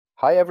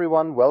Hi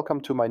everyone, welcome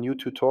to my new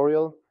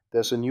tutorial.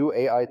 There's a new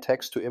AI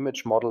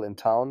text-to-image model in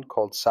town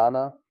called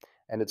Sana,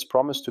 and it's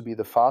promised to be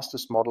the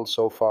fastest model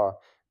so far,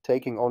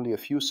 taking only a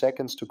few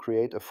seconds to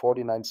create a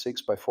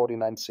 49.6 by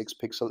 49.6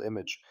 pixel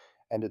image.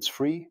 And it's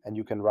free, and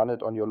you can run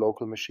it on your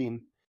local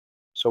machine.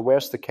 So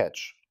where's the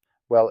catch?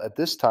 Well, at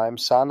this time,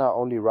 Sana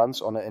only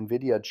runs on an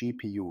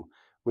NVIDIA-GPU,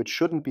 which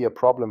shouldn't be a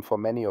problem for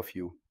many of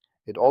you.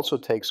 It also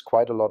takes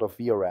quite a lot of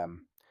VRAM.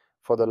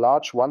 For the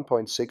large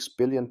 1.6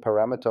 billion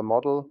parameter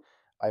model,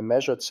 I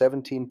measured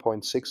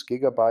 17.6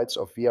 gigabytes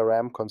of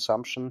VRAM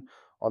consumption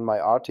on my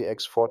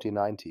RTX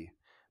 4090,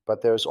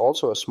 but there is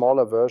also a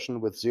smaller version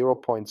with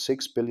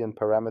 0.6 billion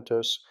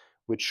parameters,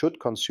 which should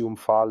consume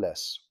far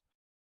less.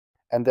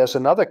 And there's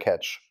another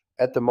catch.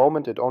 At the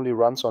moment, it only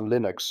runs on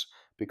Linux,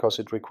 because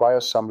it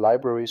requires some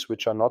libraries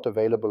which are not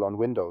available on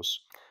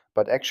Windows.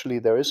 But actually,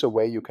 there is a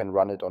way you can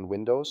run it on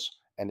Windows,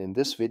 and in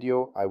this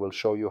video, I will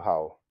show you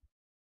how.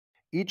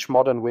 Each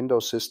modern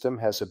Windows system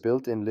has a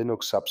built-in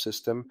Linux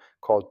subsystem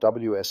called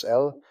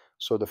WSL,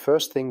 so the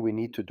first thing we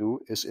need to do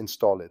is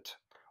install it.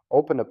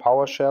 Open a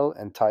PowerShell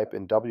and type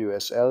in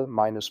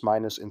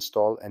WSL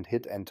install and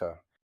hit enter.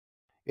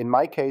 In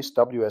my case,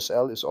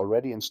 WSL is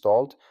already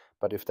installed,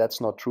 but if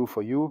that's not true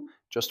for you,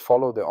 just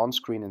follow the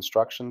on-screen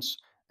instructions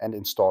and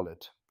install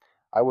it.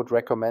 I would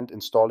recommend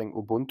installing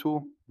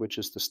Ubuntu, which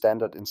is the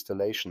standard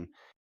installation.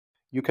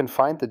 You can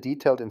find the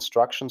detailed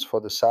instructions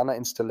for the Sana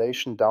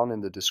installation down in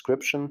the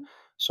description,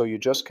 so you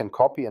just can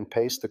copy and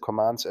paste the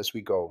commands as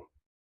we go.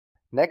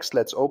 Next,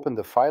 let's open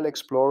the File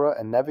Explorer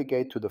and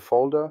navigate to the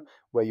folder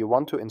where you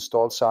want to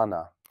install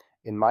Sana.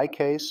 In my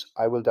case,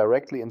 I will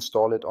directly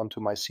install it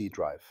onto my C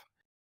drive.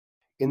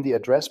 In the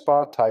address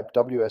bar, type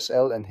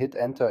WSL and hit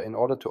enter in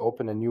order to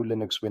open a new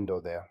Linux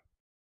window there.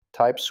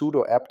 Type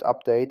sudo apt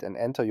update and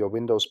enter your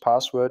Windows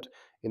password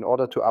in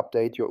order to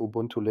update your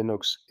Ubuntu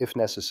Linux if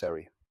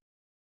necessary.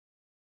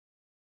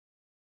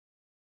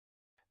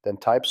 Then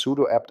type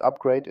sudo apt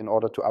upgrade in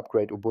order to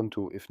upgrade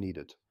Ubuntu if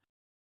needed.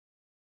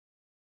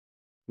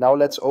 Now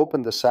let's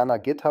open the Sana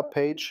GitHub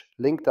page,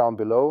 link down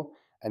below,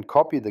 and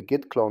copy the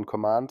git clone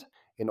command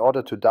in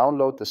order to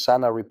download the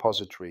Sana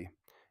repository.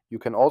 You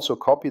can also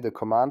copy the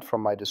command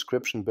from my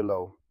description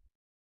below.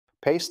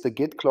 Paste the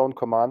git clone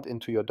command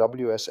into your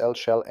WSL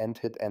shell and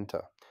hit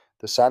enter.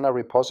 The Sana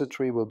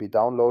repository will be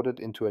downloaded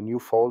into a new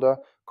folder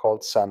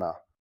called Sana.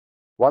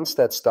 Once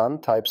that's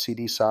done, type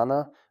cd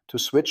Sana to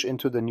switch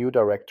into the new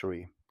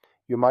directory.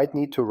 You might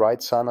need to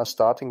write Sana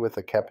starting with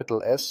a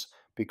capital S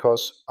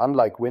because,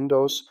 unlike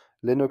Windows,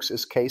 Linux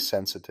is case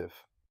sensitive.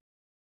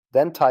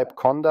 Then type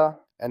Conda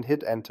and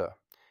hit enter.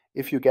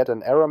 If you get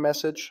an error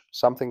message,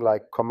 something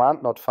like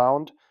command not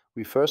found,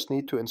 we first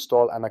need to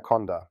install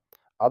Anaconda.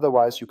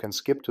 Otherwise, you can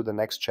skip to the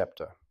next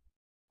chapter.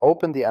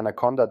 Open the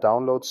Anaconda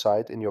download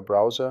site in your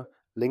browser,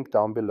 link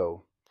down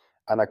below.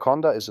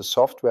 Anaconda is a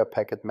software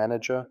packet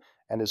manager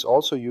and is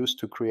also used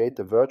to create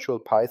the virtual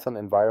Python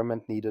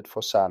environment needed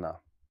for Sana.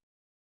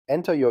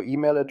 Enter your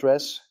email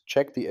address,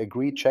 check the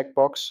Agree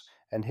checkbox,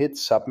 and hit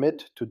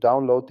Submit to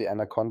download the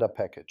Anaconda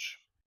package.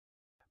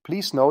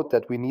 Please note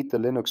that we need the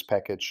Linux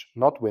package,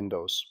 not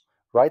Windows.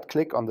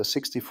 Right-click on the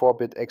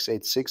 64-bit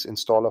x86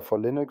 installer for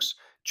Linux,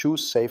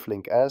 choose Save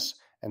Link As,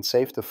 and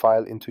save the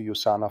file into your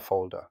Sana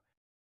folder.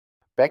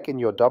 Back in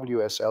your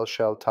WSL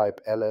shell, type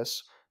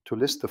ls to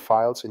list the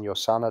files in your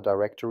Sana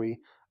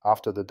directory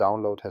after the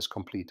download has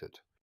completed.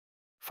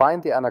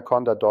 Find the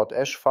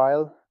anaconda.h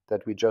file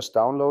that we just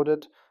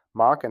downloaded,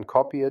 mark and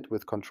copy it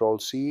with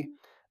Ctrl+C,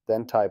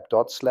 then type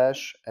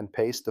 / and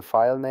paste the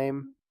file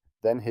name,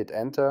 then hit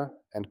enter,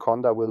 and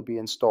Conda will be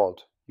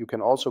installed. You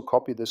can also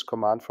copy this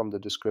command from the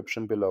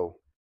description below.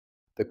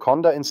 The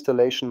Conda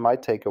installation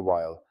might take a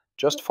while.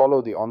 Just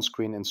follow the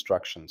on-screen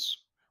instructions.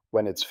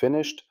 When it's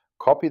finished,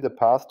 copy the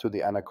path to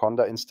the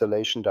Anaconda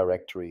installation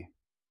directory.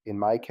 In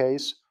my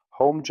case,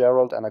 home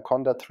Gerald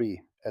Anaconda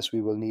 3, as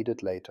we will need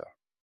it later.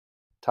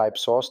 Type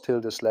source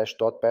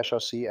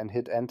 /.bashrc and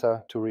hit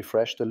enter to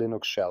refresh the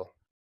Linux shell.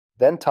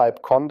 Then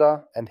type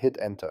Conda and hit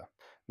enter.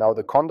 Now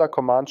the Conda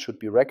command should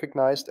be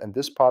recognized and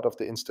this part of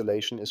the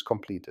installation is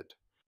completed.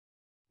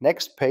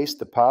 Next, paste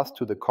the path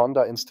to the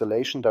Conda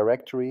installation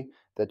directory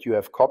that you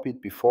have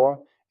copied before,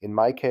 in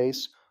my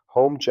case,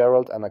 home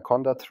Gerald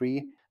Anaconda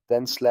 3,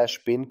 then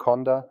 /bin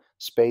conda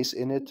space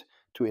init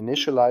to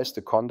initialize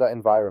the Conda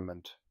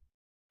environment.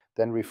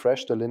 Then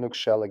refresh the Linux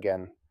shell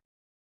again.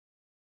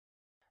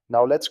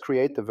 Now let's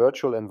create the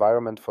virtual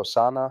environment for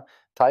Sana.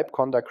 Type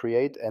conda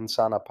create and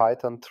Sana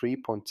Python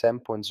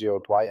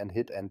 3.10.0y and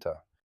hit enter.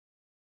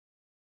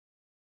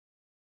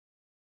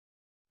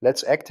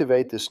 Let's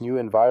activate this new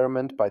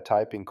environment by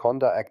typing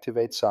conda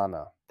activate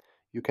Sana.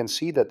 You can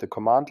see that the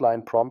command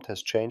line prompt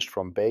has changed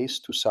from base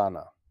to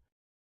Sana.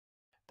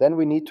 Then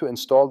we need to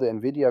install the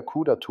NVIDIA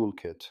Cuda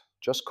toolkit.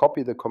 Just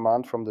copy the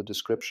command from the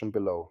description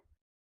below.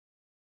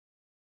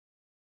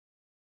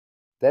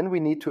 Then we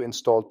need to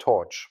install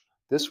Torch.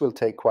 This will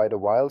take quite a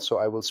while, so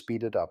I will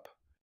speed it up.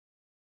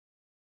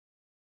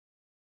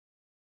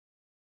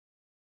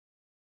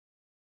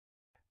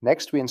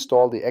 Next, we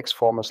install the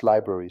xFormers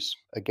libraries.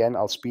 Again,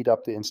 I'll speed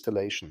up the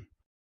installation.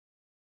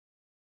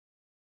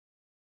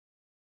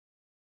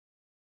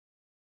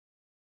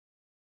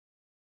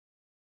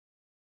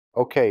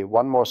 Okay,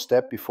 one more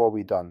step before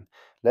we're done.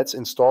 Let's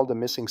install the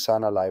missing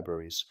SANA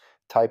libraries.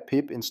 Type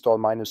pip install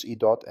 -e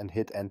dot and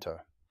hit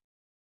enter.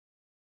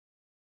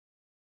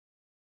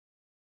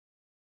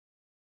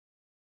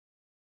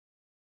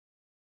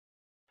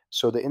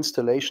 So the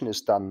installation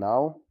is done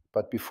now,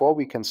 but before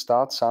we can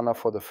start SANA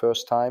for the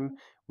first time,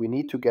 we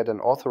need to get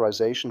an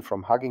authorization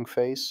from Hugging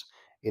Face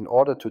in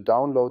order to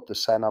download the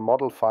SANA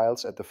model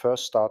files at the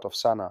first start of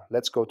SANA.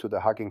 Let's go to the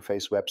Hugging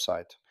Face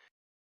website.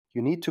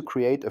 You need to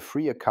create a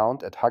free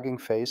account at Hugging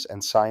Face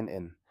and sign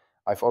in.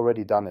 I've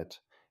already done it.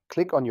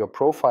 Click on your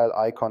profile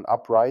icon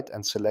up right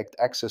and select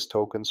Access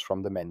Tokens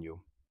from the menu.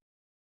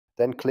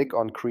 Then click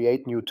on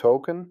Create New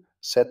Token,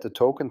 set the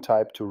token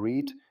type to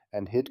read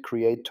and hit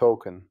Create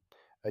Token.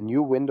 A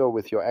new window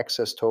with your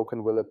access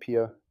token will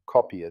appear.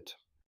 Copy it.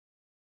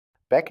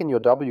 Back in your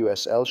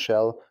WSL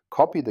shell,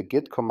 copy the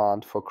git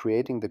command for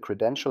creating the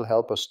credential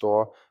helper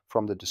store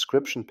from the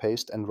description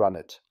paste and run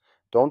it.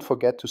 Don't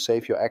forget to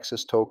save your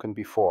access token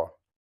before.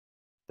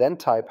 Then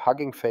type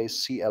Hugging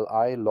Face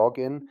CLI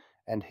login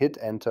and hit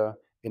enter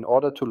in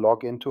order to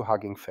log into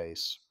Hugging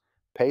Face.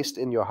 Paste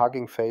in your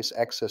Hugging Face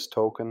access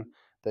token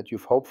that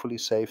you've hopefully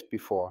saved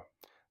before.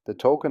 The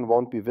token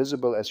won't be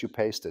visible as you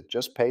paste it.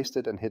 Just paste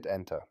it and hit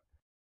enter.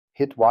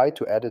 Hit Y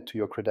to add it to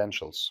your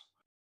credentials.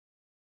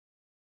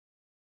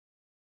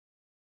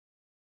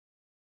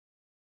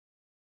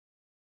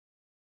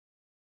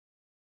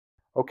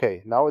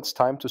 Okay, now it's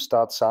time to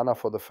start SANA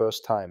for the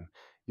first time.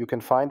 You can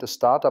find a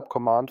startup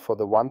command for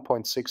the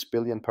 1.6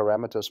 billion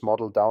parameters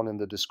model down in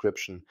the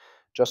description.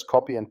 Just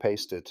copy and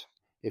paste it.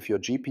 If your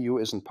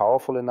GPU isn't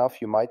powerful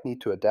enough, you might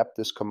need to adapt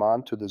this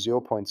command to the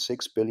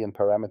 0.6 billion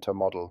parameter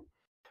model.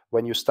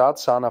 When you start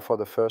SANA for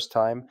the first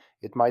time,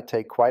 it might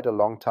take quite a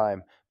long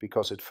time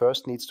because it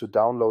first needs to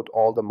download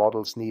all the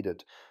models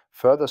needed.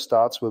 Further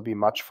starts will be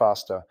much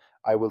faster.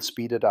 I will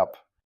speed it up.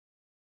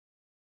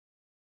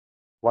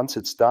 Once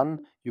it's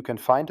done, you can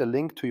find a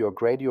link to your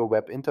Gradio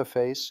web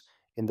interface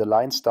in the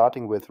line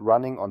starting with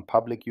running on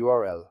public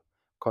URL.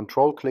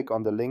 Control-click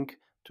on the link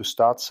to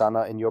start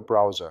SANA in your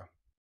browser.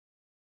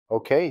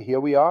 Okay, here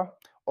we are.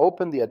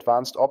 Open the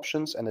advanced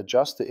options and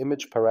adjust the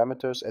image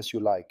parameters as you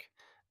like.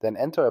 Then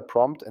enter a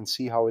prompt and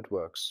see how it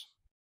works.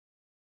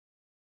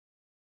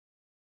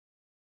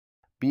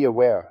 Be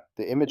aware,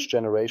 the image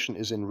generation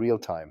is in real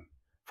time.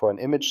 For an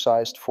image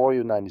sized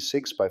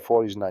 4U96 by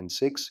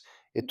 4U96,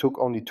 it took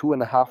only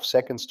 2.5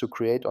 seconds to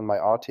create on my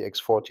RTX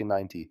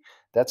 4090.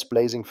 That's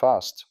blazing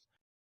fast.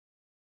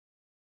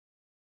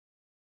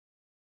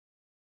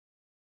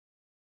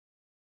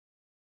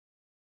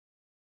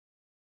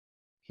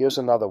 Here's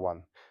another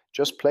one.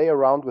 Just play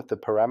around with the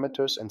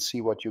parameters and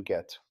see what you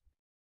get.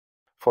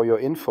 For your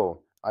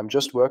info, I'm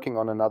just working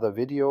on another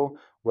video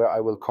where I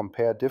will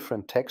compare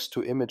different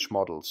text-to-image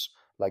models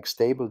like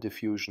Stable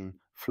Diffusion,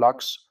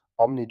 Flux,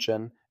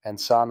 Omnigen, and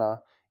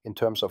SANA in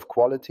terms of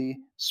quality,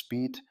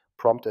 speed,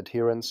 prompt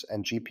adherence,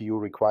 and GPU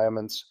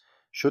requirements.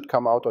 Should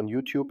come out on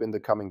YouTube in the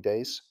coming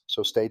days,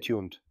 so stay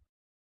tuned.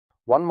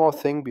 One more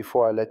thing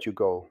before I let you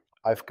go.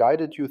 I've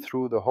guided you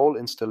through the whole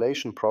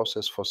installation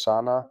process for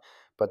SANA,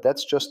 but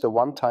that's just a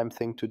one-time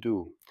thing to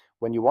do.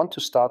 When you want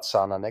to start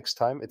SANA next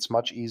time, it's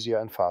much easier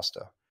and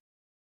faster.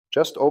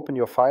 Just open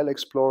your File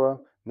Explorer,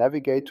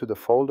 navigate to the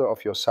folder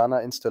of your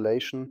SANA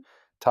installation,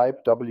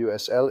 type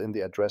WSL in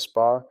the address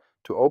bar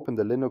to open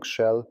the Linux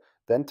shell,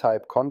 then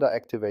type Conda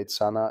activate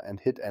SANA and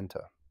hit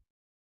enter.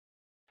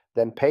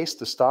 Then paste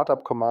the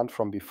startup command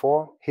from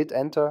before, hit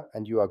enter,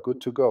 and you are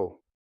good to go.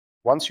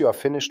 Once you are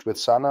finished with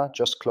SANA,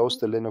 just close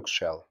the Linux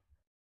shell.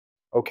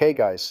 Okay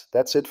guys,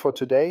 that's it for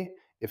today.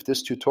 If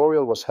this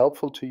tutorial was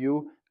helpful to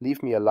you,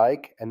 leave me a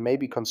like and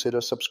maybe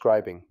consider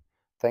subscribing.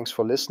 Thanks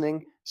for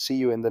listening. See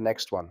you in the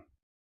next one.